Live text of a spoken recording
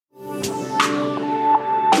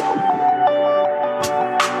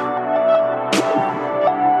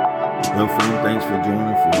Hello, friend. Thanks for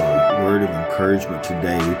joining for a word of encouragement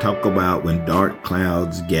today. We talk about when dark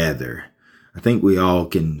clouds gather. I think we all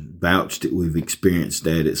can vouch that we've experienced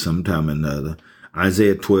that at some time or another.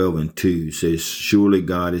 Isaiah 12:2 says, "Surely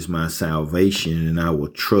God is my salvation, and I will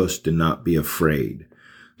trust and not be afraid.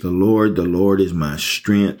 The Lord is my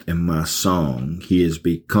strength and my song. He has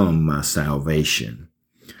become my salvation."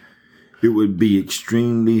 It would be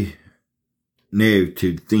extremely negative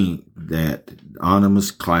to think that ominous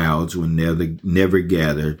clouds will never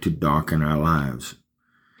gather to darken our lives.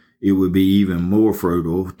 It would be even more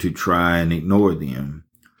fertile to try and ignore them,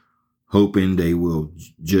 hoping they will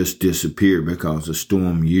just disappear, because a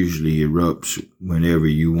storm usually erupts whenever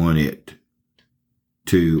you want it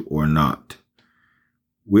to or not.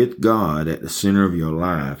 With God at the center of your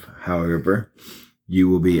life, however, you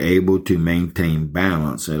will be able to maintain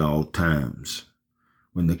balance at all times.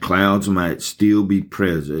 When the clouds might still be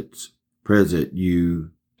present, you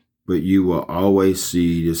will always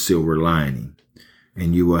see the silver lining,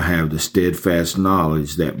 and you will have the steadfast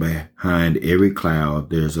knowledge that behind every cloud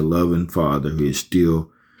there's a loving Father who is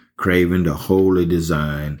still craving the holy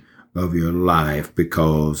design of your life,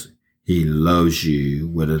 because He loves you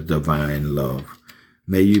with a divine love.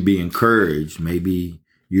 May you be encouraged. Maybe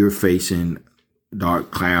you're facing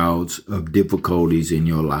dark clouds of difficulties in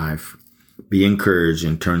your life. Be encouraged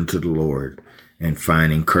and turn to the Lord and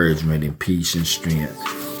find encouragement and peace and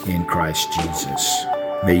strength in Christ Jesus.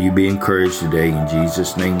 May you be encouraged today. In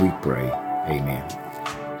Jesus' name we pray. Amen.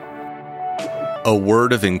 A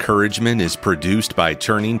Word of Encouragement is produced by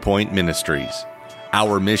Turning Point Ministries.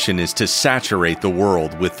 Our mission is to saturate the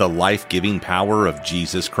world with the life-giving power of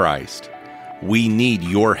Jesus Christ. We need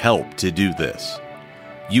your help to do this.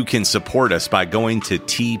 You can support us by going to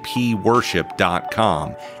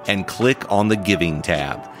tpworship.com and click on the Giving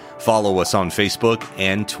tab. Follow us on Facebook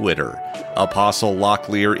and Twitter. Apostle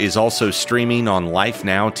Locklear is also streaming on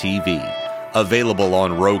LifeNow TV, available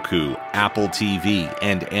on Roku, Apple TV,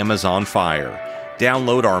 and Amazon Fire.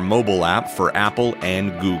 Download our mobile app for Apple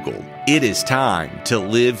and Google. It is time to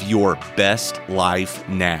live your best life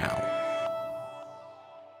now.